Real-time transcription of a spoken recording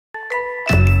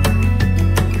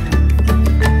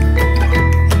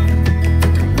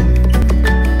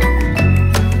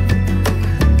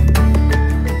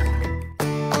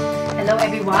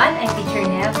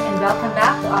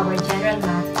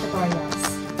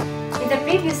the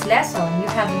previous lesson, you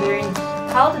have learned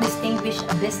how to distinguish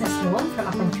a business loan from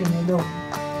a consumer loan.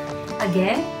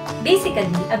 Again,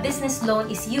 basically, a business loan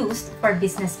is used for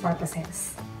business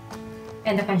purposes,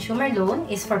 and a consumer loan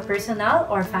is for personal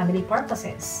or family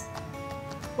purposes.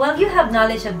 While you have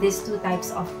knowledge of these two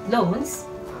types of loans,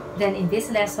 then in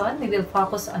this lesson, we will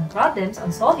focus on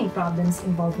solving problems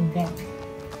involving them.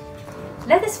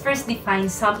 Let us first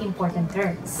define some important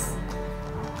terms.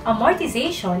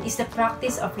 Amortization is the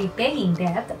practice of repaying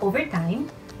debt over time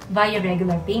via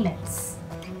regular payments.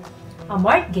 A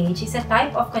mortgage is a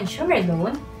type of consumer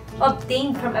loan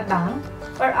obtained from a bank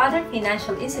or other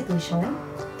financial institution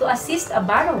to assist a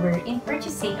borrower in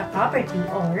purchasing a property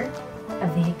or a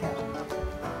vehicle.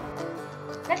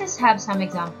 Let us have some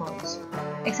examples.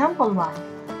 Example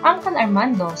 1. Uncle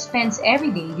Armando spends every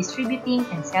day distributing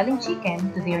and selling chicken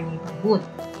to their neighborhood.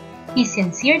 His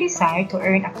sincere desire to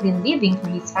earn a clean living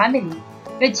for his family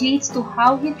radiates to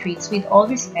how he treats with all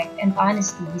respect and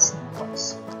honesty his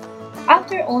neighbors.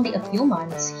 After only a few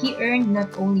months, he earned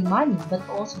not only money but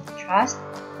also the trust,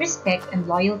 respect, and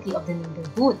loyalty of the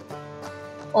neighborhood.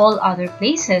 All other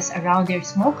places around their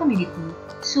small community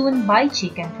soon buy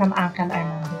chicken from Uncle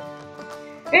Armando.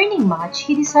 Earning much,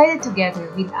 he decided together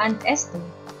with Aunt Esther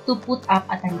to put up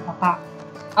a talipapa,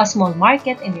 a small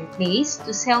market in their place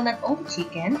to sell not only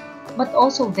chicken but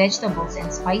also vegetables and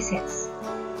spices.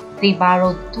 They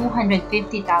borrowed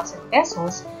 250,000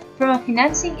 pesos from a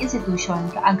financing institution,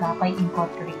 Kaagapay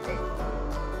Incorporated.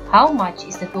 How much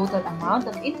is the total amount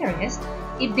of interest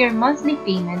if their monthly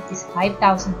payment is 5,000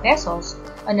 pesos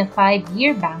on a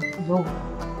 5-year bank loan?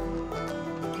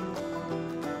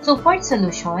 So for the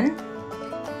solution,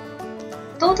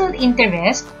 total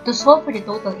interest, to solve for the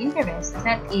total interest,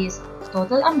 that is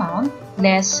total amount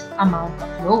less amount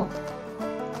of loan.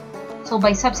 So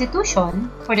by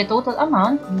substitution, for the total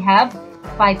amount, we have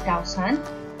 5,000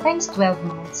 times 12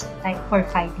 months for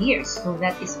 5 years. So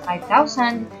that is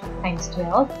 5,000 times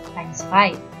 12 times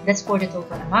 5. That's for the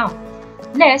total amount.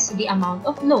 Less the amount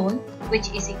of loan, which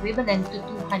is equivalent to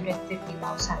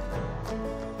 250,000.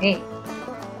 Okay.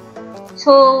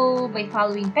 So by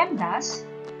following Pemdas,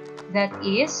 that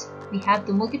is, we have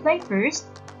to multiply first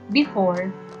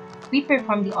before we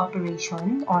perform the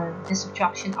operation or the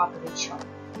subtraction operation.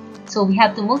 So we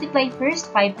have to multiply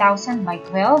first 5,000 by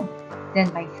 12, then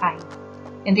by 5.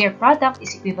 And their product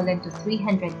is equivalent to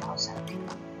 300,000.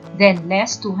 Then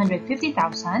less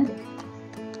 250,000,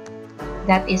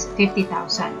 that is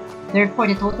 50,000. Therefore,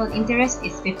 the total interest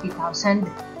is 50,000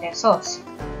 pesos.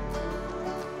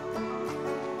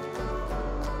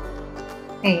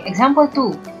 Okay, example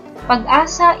 2.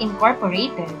 Pag-asa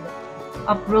Incorporated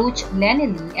approached Lenny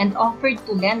Lee and offered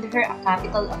to lend her a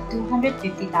capital of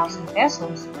 250,000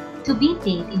 pesos to be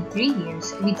paid in 3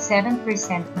 years with 7%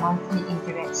 monthly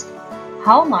interest.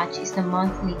 How much is the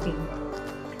monthly payment?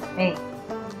 Okay.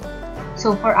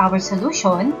 So for our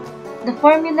solution, the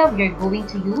formula we are going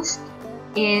to use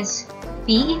is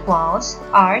P equals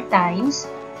R times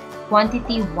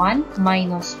quantity 1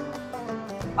 minus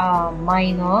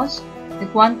the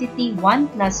quantity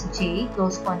 1 plus j,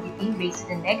 close quantity raised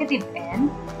to the negative n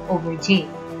over j.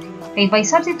 Okay, by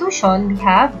substitution, we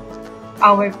have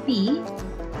our P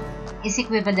is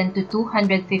equivalent to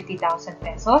 250,000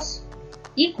 pesos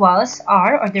equals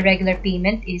R, or the regular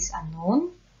payment, is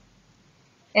unknown.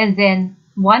 And then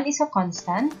 1 is a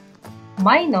constant,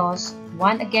 minus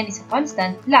 1 again is a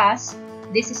constant, plus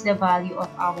this is the value of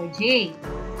our j.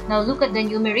 Now look at the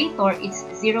numerator, it's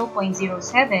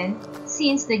 0.07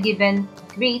 since the given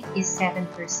rate is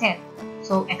 7%.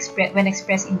 So when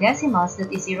expressed in decimals,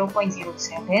 that is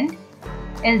 0.07.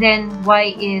 And then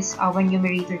y is our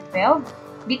numerator 12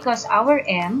 because our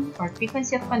m, or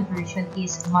frequency of conversion,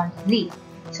 is monthly.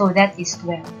 So that is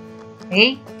 12.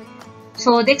 Okay?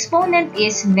 So the exponent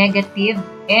is negative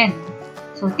n.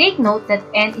 So take note that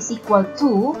n is equal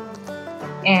to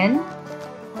m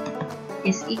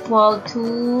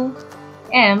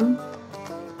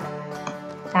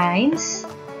times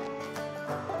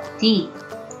t.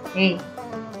 Okay.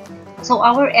 So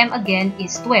our m again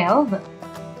is 12,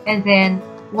 and then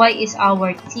y is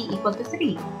our t equal to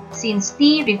 3. Since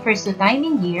t refers to time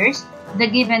in years, the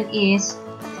given is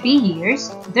 3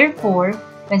 years. Therefore,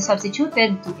 when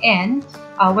substituted to n,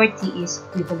 our t is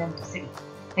equivalent to 3.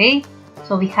 Okay?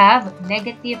 So we have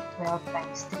negative 12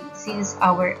 times 3 since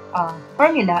our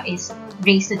formula is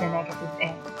raised to the negative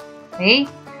n. Okay?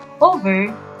 Over,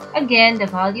 again, the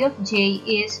value of j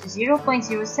is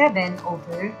 0.07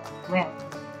 over 12.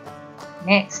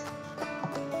 Next.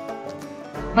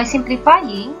 By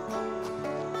simplifying,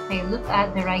 okay, look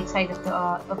at the right side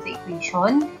of the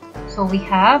equation. So we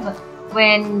have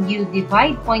when you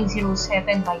divide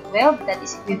 0.07 by 12, that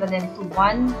is equivalent to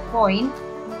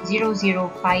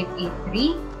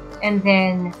 1.00583. And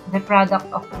then the product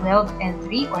of 12 and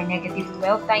 3, or negative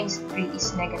 12 times 3,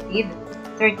 is negative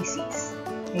 36.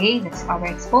 Okay, that's our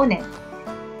exponent.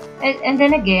 And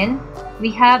then again, we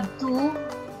have to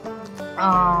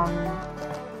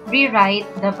rewrite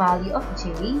the value of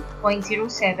j.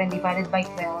 0.07 divided by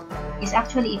 12 is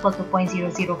actually equal to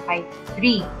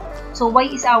 0.0053. So why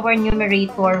is our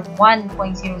numerator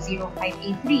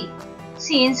 1.00583?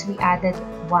 Since we added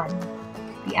 1.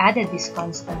 We added this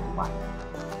constant 1.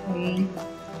 Okay.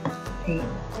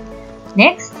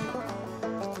 Next.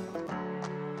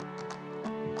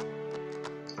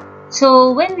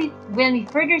 So when we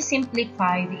further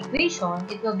simplify the equation,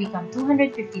 it will become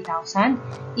 250,000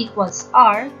 equals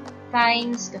R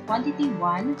times the quantity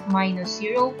 1 minus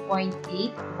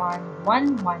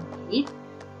 0.81118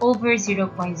 over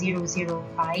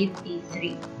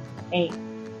 0.00583. Okay.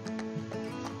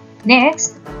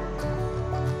 Next,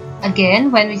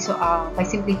 again, when we by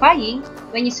simplifying,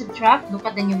 when you subtract, look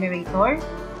at the numerator.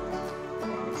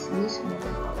 Let's use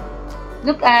numerator.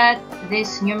 Look at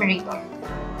this numerator.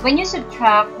 When you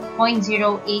subtract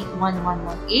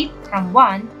 0.081118 from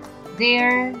 1,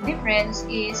 their difference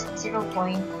is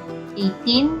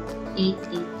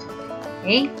 0.1888.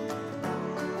 Okay?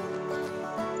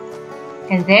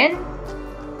 And then,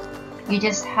 you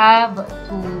just have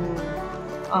to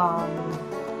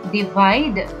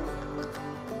divide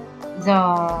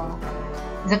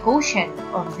the quotient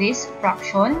of this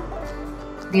fraction.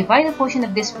 Divide the quotient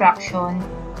of this fraction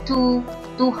to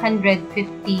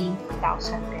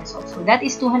 250,000 pesos. So that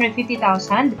is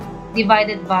 250,000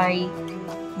 divided by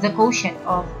the quotient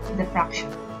of the fraction.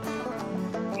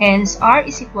 Hence, R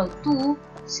is equal to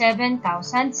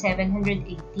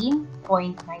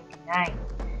 7,718.99.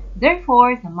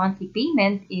 Therefore, the monthly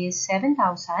payment is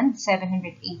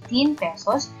 7,718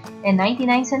 pesos and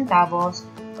 99 centavos,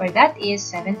 or that is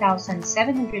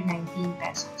 7,719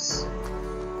 pesos.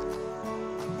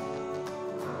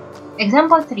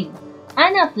 Example 3.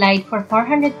 Anna applied for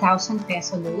 400,000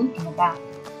 peso loan in a bank.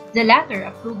 The latter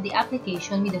approved the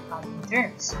application with the following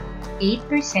terms: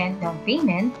 8% down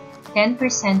payment,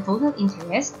 10% total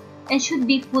interest, and should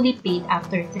be fully paid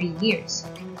after 3 years.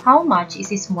 How much is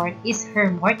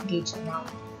her mortgage amount?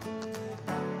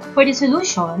 For the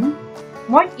solution,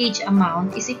 mortgage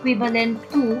amount is equivalent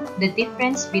to the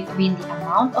difference between the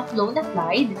amount of loan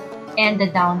applied and the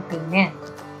down payment.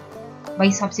 By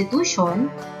substitution,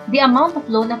 the amount of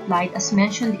loan applied as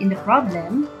mentioned in the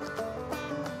problem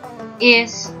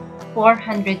is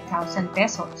 400,000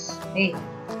 pesos. Okay,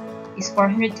 is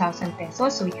 400,000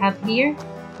 pesos. So we have here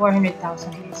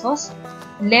 400,000 pesos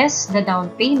less the down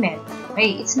payment.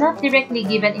 Okay, it's not directly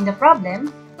given in the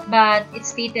problem, but it's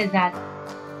stated that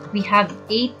we have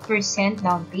 8%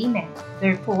 down payment.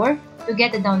 Therefore, to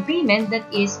get the down payment, that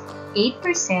is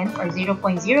 8% or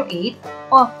 0.08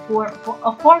 of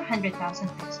 400,000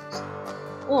 pesos,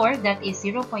 or that is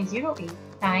 0.08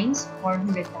 times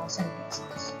 400,000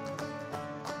 pesos.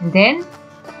 And then,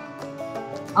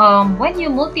 when you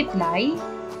multiply,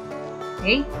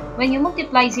 okay, when you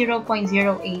multiply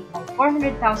 0.08 by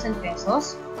 400,000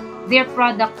 pesos, their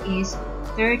product is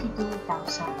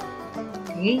 32,000.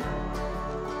 Okay,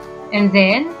 and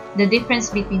then the difference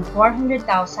between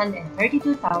 400,000 and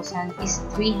 32,000 is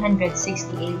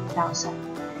 368,000.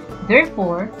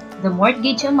 Therefore, the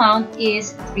mortgage amount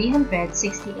is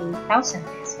 368,000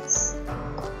 pesos.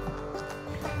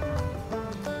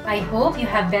 I hope you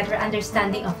have better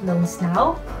understanding of loans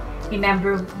now.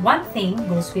 Remember, one thing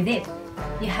goes with it.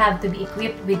 You have to be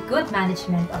equipped with good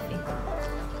management of it.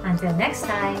 Until next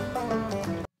time.